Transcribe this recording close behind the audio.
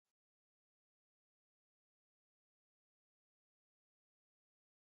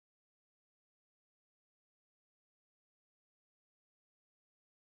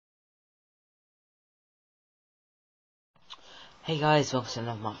Hey guys, welcome to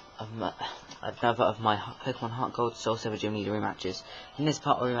another of my Pokemon Heart Gold Soul Silver Gym Leader rematches. In this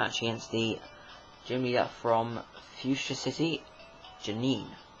part, we're rematch against the Gym Leader from Fuchsia City, Janine.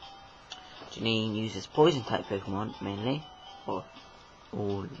 Janine uses Poison type Pokemon mainly,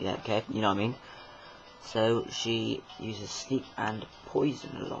 yeah, okay, you know what I mean. So she uses Sleep and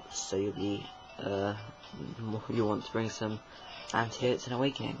Poison a lot. So you'll be you want to bring some Antidotes and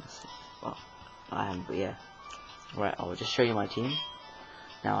Awakenings. Well, I am, but yeah. Right, I'll just show you my team.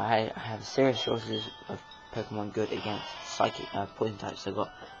 Now I have serious shortages of Pokemon good against Psychic Poison types. So I've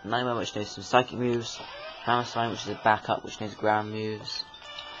got Nightmare, which knows some Psychic moves, Mamoswine, which is a backup, which knows ground moves,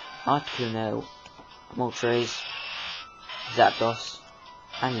 Articuno, Moltres, Zapdos,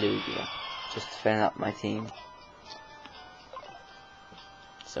 and Lugia. Just filling up my team.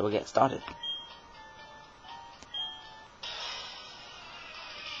 So we'll get started.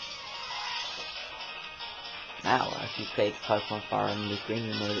 Now, if you played Pokemon Fire on the screen,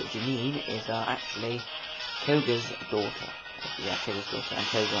 you know that Janine is actually Koga's daughter. Yeah, Koga's daughter, and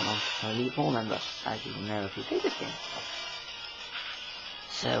Koga on an Elite Four member, as you know if you play this game.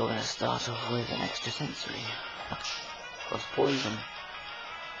 So we're going to start off with an extra sensory. Cross Poison.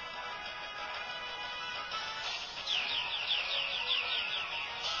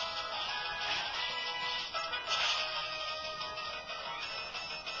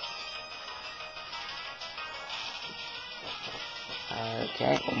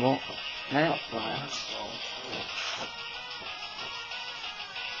 Okay, one more. No, fire.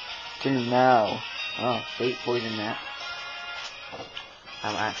 Didn't know. Oh, Sleep Poison that.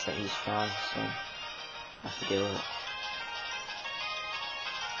 I'm accidentally used fire, so I have to deal with it.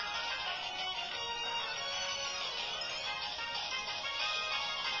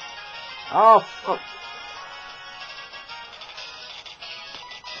 Oh, fuck.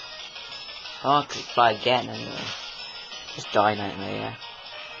 Oh, I could fly again anyway. Just die, Nightmare, yeah.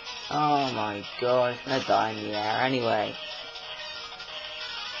 Oh my god, it's gonna die in the air anyway.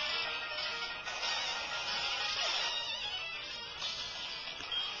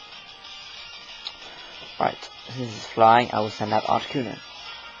 Right, since it's flying, I will send out Articuno.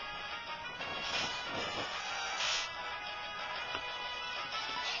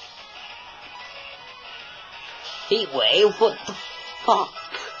 Heat wave? What the fuck?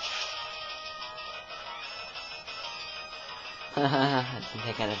 I didn't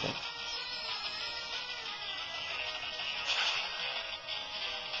take anything.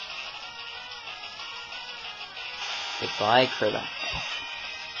 Goodbye, Crobat.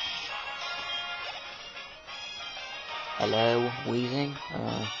 Hello, Weezing.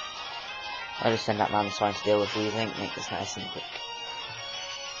 I'll just send that Mamoswine to deal with Weezing, make this nice and quick.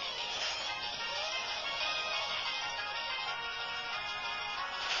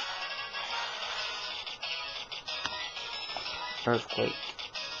 Earthquake.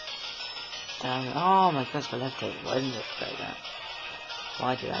 Damn it. Oh my gosh, my left hand. Why didn't I expect that?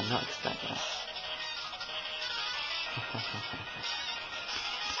 Why did I not expect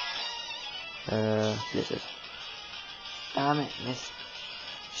that? Blizzard. Damn it, missed.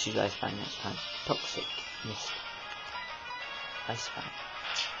 Shoot Ice Fang next time. Toxic. Missed. Ice Fang.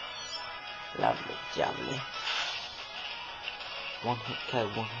 Lovely, jubbly. One hit KO,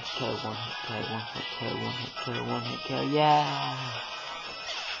 one hit KO, one hit KO, one hit KO, one hit KO, one hit KO, yeah!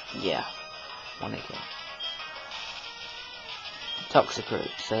 Yeah. One hit KO.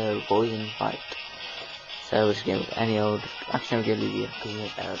 Toxicroak, so Poison Fight. So we'll just go with any old. Actually, I'll go Lugia because he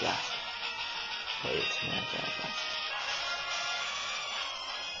has Aeroblast. Wait, no, Aeroblast.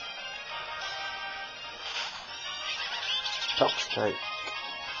 Toxicroak.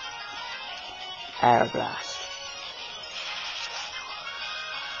 Aeroblast.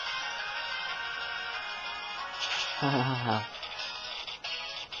 Hahaha.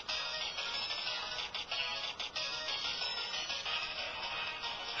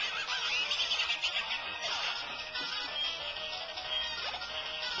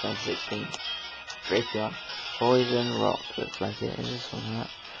 Turn 16. Drapion. Poison Rock. Looks like it is this one, right?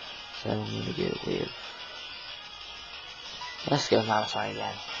 So I'm gonna go with. Let's go Mamoswine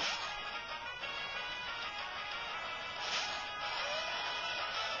again.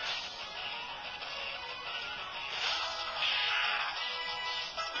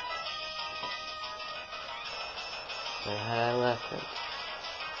 So hello, Earthquake.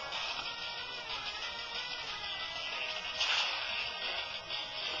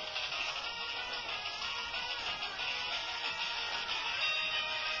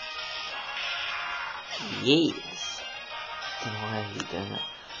 Yes. Don't know why he's doing that.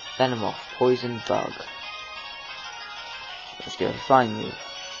 Venomoth, Poison Bug. Let's do a flying move.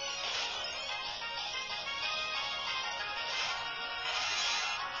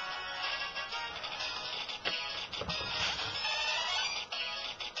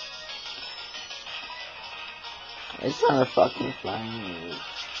 It's trying to fucking flame me.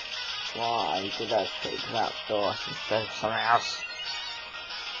 Why did I pick Zapdos instead of something else?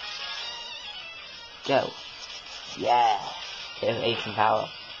 Go. Yeah. Bit of 18 power.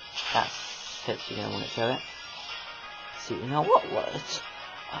 That's hopefully gonna want to show it. See, you know what was?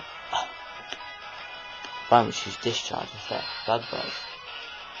 Fine, we choose discharge instead. Blood buzz.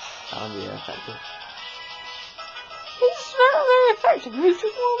 That would be effective. It's not very effective. We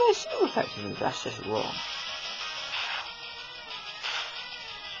took all my super effective moves. That's just wrong.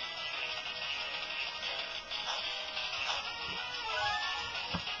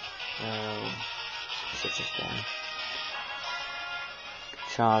 It's just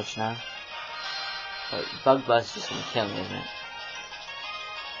charge now. Wait, Bug Buzz is just gonna kill me, isn't it?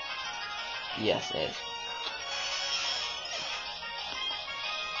 Yes, it is.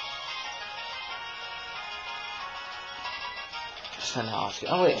 Send out Articuno.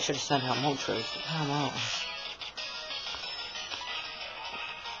 Oh wait, I should have sent out Moltres. Come on.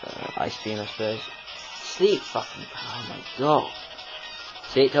 Ice Beam, I suppose. Sleep fucking. Oh my god.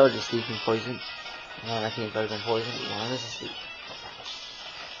 See, it told you sleeping poison. I reckon it's been poison, but one of us is asleep.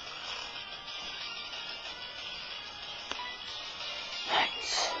 Right.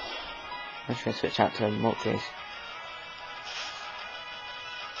 I'm just going to switch out to Moltres.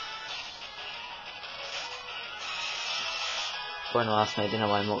 When last night, I didn't know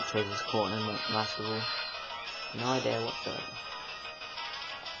why Moltres was caught in a Mask of All. No idea whatsoever.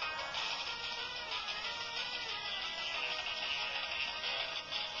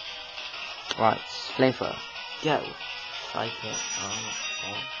 Right, Flamethrower. Go. Psychic.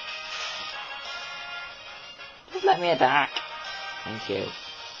 Oh. Just let me attack. Thank you.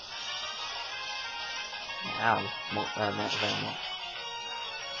 Ow. Venomoth.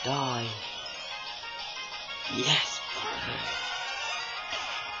 Die. Yes.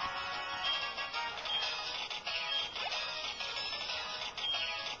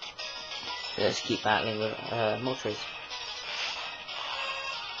 Let's keep battling with Moltres.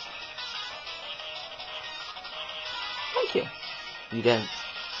 Thank you. You don't.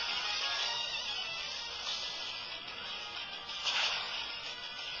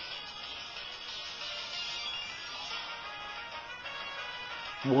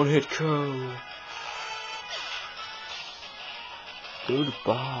 One hit KO.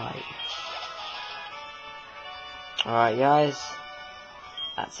 Goodbye. Alright guys,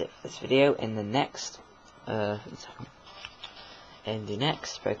 that's it for this video. In the next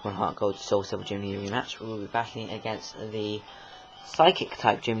Pokemon Heart Gold Soul Silver Gym Leader rematch, we will be battling against the Psychic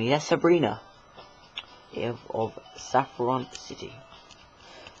type Gym Leader Sabrina of Saffron City.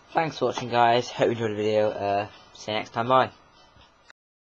 Thanks for watching guys, hope you enjoyed the video, see you next time, bye.